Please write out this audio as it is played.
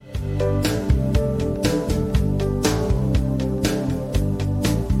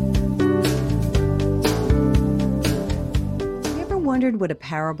wondered what a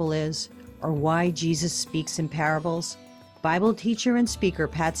parable is or why Jesus speaks in parables? Bible teacher and speaker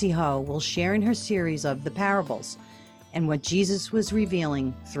Patsy Ho will share in her series of The Parables and what Jesus was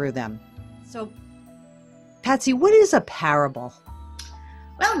revealing through them. So, Patsy, what is a parable?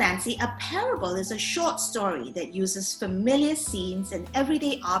 Well, Nancy, a parable is a short story that uses familiar scenes and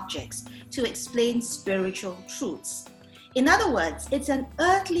everyday objects to explain spiritual truths. In other words, it's an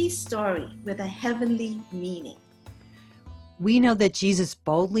earthly story with a heavenly meaning. We know that Jesus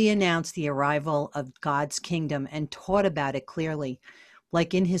boldly announced the arrival of God's kingdom and taught about it clearly,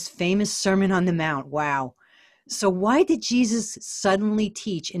 like in his famous Sermon on the Mount. Wow. So why did Jesus suddenly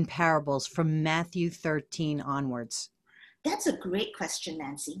teach in parables from Matthew 13 onwards? That's a great question,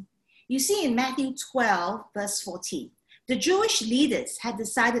 Nancy. You see, in Matthew 12, verse 14, the Jewish leaders had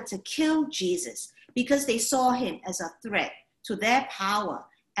decided to kill Jesus because they saw him as a threat to their power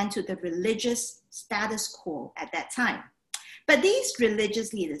and to the religious status quo at that time. But these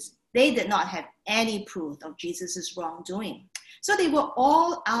religious leaders, they did not have any proof of Jesus' wrongdoing. So they were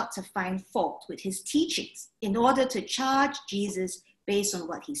all out to find fault with his teachings in order to charge Jesus based on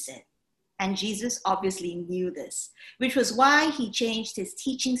what he said. And Jesus obviously knew this, which was why he changed his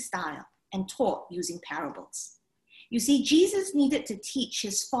teaching style and taught using parables. You see, Jesus needed to teach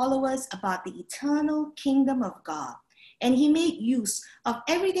his followers about the eternal kingdom of God, and he made use of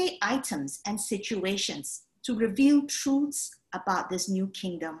everyday items and situations to reveal truths about this new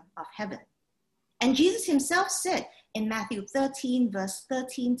kingdom of heaven. And Jesus himself said in Matthew 13, verse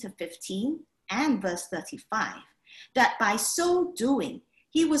 13 to 15, and verse 35, that by so doing,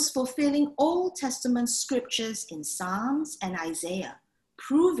 he was fulfilling Old Testament scriptures in Psalms and Isaiah,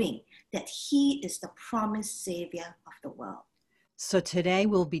 proving that he is the promised Savior of the world. So today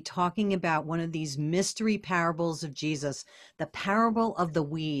we'll be talking about one of these mystery parables of Jesus, the parable of the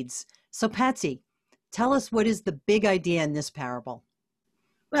weeds. So Patsy, tell us, what is the big idea in this parable?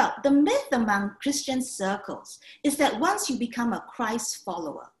 Well, the myth among Christian circles is that once you become a Christ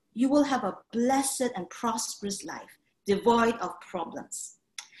follower, you will have a blessed and prosperous life, devoid of problems.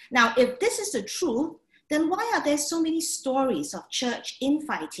 Now, if this is the truth, then why are there so many stories of church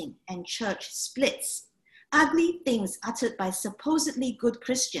infighting and church splits, ugly things uttered by supposedly good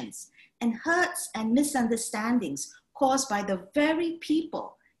Christians, and hurts and misunderstandings caused by the very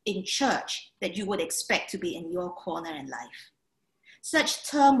people in church that you would expect to be in your corner in life? Such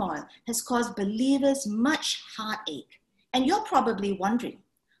turmoil has caused believers much heartache. And you're probably wondering,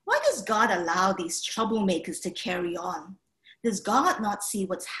 why does God allow these troublemakers to carry on? Does God not see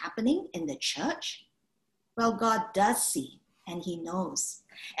what's happening in the church? Well, God does see, and he knows.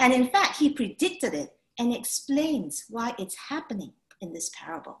 And in fact, he predicted it and explains why it's happening in this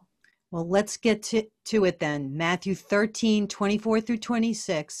parable. Well, let's get to it then. Matthew 13, 24 through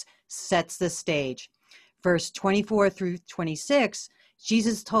 26 sets the stage. Verse 24 through 26,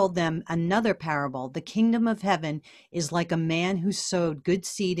 Jesus told them another parable. The kingdom of heaven is like a man who sowed good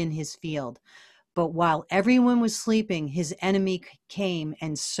seed in his field. But while everyone was sleeping, his enemy came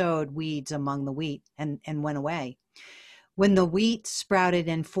and sowed weeds among the wheat and went away. When the wheat sprouted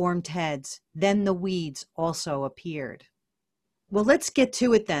and formed heads, then the weeds also appeared. Well, let's get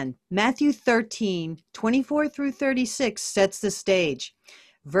to it then. Matthew 13, 24 through 36 sets the stage.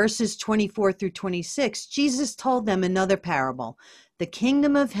 Verses 24 through 26, Jesus told them another parable. The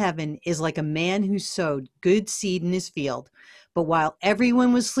kingdom of heaven is like a man who sowed good seed in his field. But while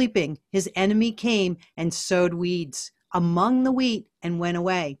everyone was sleeping, his enemy came and sowed weeds among the wheat and went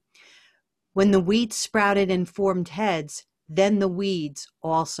away. When the wheat sprouted and formed heads, then the weeds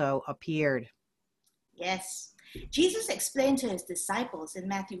also appeared. Yes, Jesus explained to his disciples in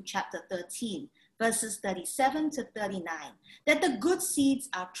Matthew chapter 13, verses 37 to 39, that the good seeds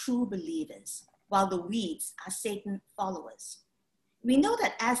are true believers, while the weeds are Satan followers. We know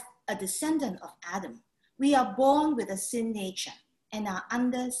that as a descendant of Adam, we are born with a sin nature and are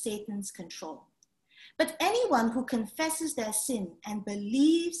under Satan's control. But anyone who confesses their sin and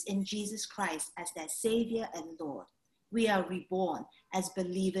believes in Jesus Christ as their Savior and Lord, we are reborn as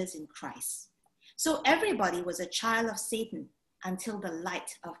believers in Christ. So everybody was a child of Satan until the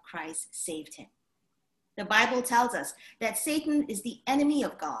light of Christ saved him. The Bible tells us that Satan is the enemy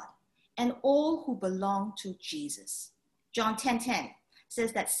of God and all who belong to Jesus. John 10:10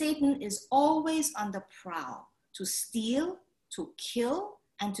 says that Satan is always on the prowl to steal, to kill,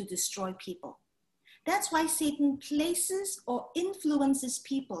 and to destroy people. That's why Satan places or influences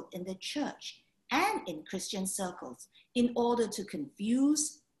people in the church and in Christian circles in order to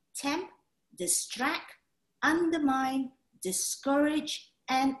confuse, tempt, distract, undermine, discourage,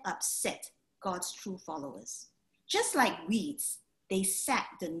 and upset God's true followers. Just like weeds, they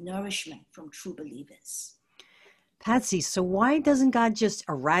sap the nourishment from true believers. Patsy, so why doesn't God just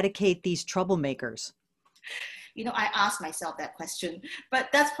eradicate these troublemakers? I asked myself that question, but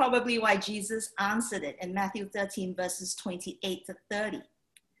that's probably why Jesus answered it in Matthew 13, verses 28 to 30.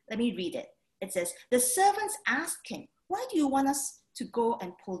 Let me read it. It says, the servants asked him, why do you want us to go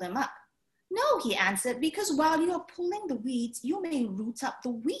and pull them up? No, he answered, because while you are pulling the weeds, you may root up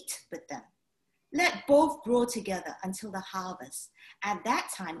the wheat with them. Let both grow together until the harvest. At that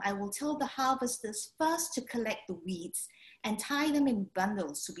time, I will tell the harvesters first to collect the weeds and tie them in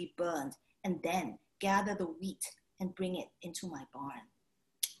bundles to be burned, and then gather the wheat and bring it into my barn.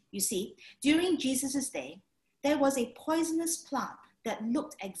 You see, during Jesus' day, there was a poisonous plant that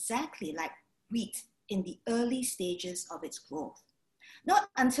looked exactly like wheat in the early stages of its growth. Not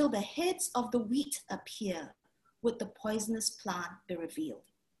until the heads of the wheat appear would the poisonous plant be revealed.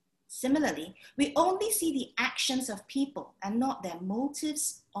 Similarly, we only see the actions of people and not their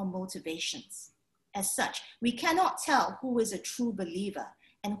motives or motivations. As such, we cannot tell who is a true believer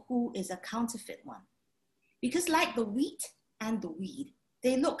and who is a counterfeit one. Because like the wheat and the weed,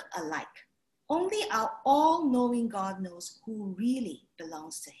 they look alike. Only our all-knowing God knows who really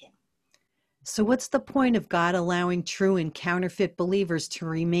belongs to him. So what's the point of God allowing true and counterfeit believers to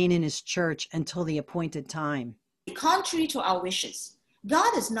remain in his church until the appointed time? Contrary to our wishes,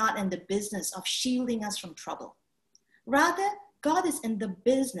 God is not in the business of shielding us from trouble. Rather, God is in the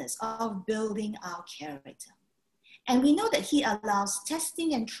business of building our character. And we know that he allows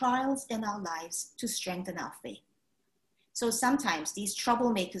testing and trials in our lives to strengthen our faith. So sometimes these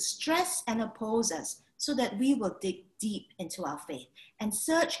troublemakers stress and oppose us so that we will dig deep into our faith and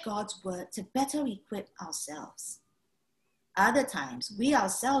search God's word to better equip ourselves. Other times, we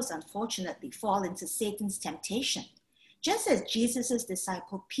ourselves unfortunately fall into Satan's temptation, just as Jesus'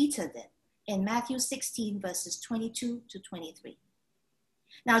 disciple Peter did in Matthew 16, verses 22 to 23.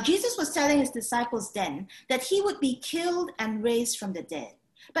 Now, Jesus was telling his disciples then that he would be killed and raised from the dead.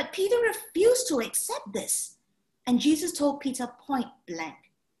 But Peter refused to accept this. And Jesus told Peter point blank,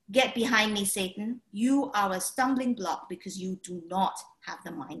 get behind me, Satan. You are a stumbling block because you do not have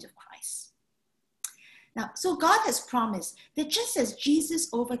the mind of Christ. Now, so God has promised that just as Jesus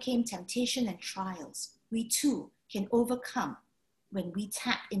overcame temptation and trials, we too can overcome when we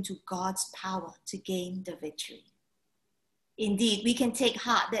tap into God's power to gain the victory. Indeed, we can take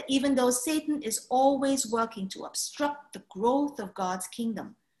heart that even though Satan is always working to obstruct the growth of God's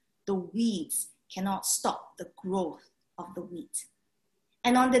kingdom, the weeds cannot stop the growth of the wheat.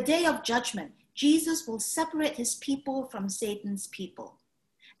 And on the day of judgment, Jesus will separate his people from Satan's people.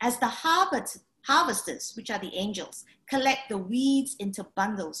 As the harvesters, which are the angels, collect the weeds into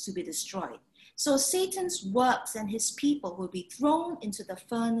bundles to be destroyed, so Satan's works and his people will be thrown into the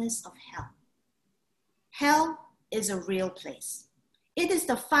furnace of hell. Hell is a real place. It is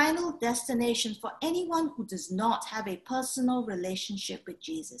the final destination for anyone who does not have a personal relationship with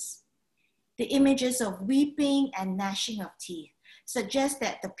Jesus. The images of weeping and gnashing of teeth suggest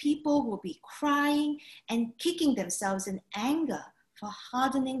that the people will be crying and kicking themselves in anger for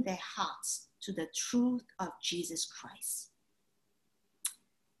hardening their hearts to the truth of Jesus Christ.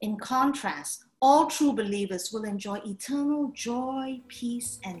 In contrast, all true believers will enjoy eternal joy,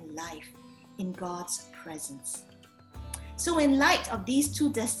 peace, and life in God's presence. So in light of these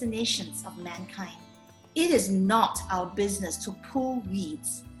two destinations of mankind, it is not our business to pull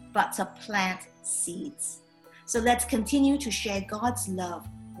weeds, but to plant seeds. So let's continue to share God's love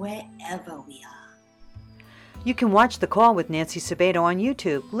wherever we are. You can watch The Call with Nancy Sabato on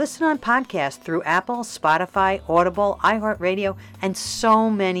YouTube, listen on podcast through Apple, Spotify, Audible, iHeartRadio, and so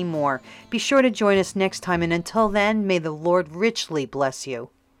many more. Be sure to join us next time, and until then, may the Lord richly bless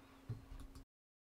you.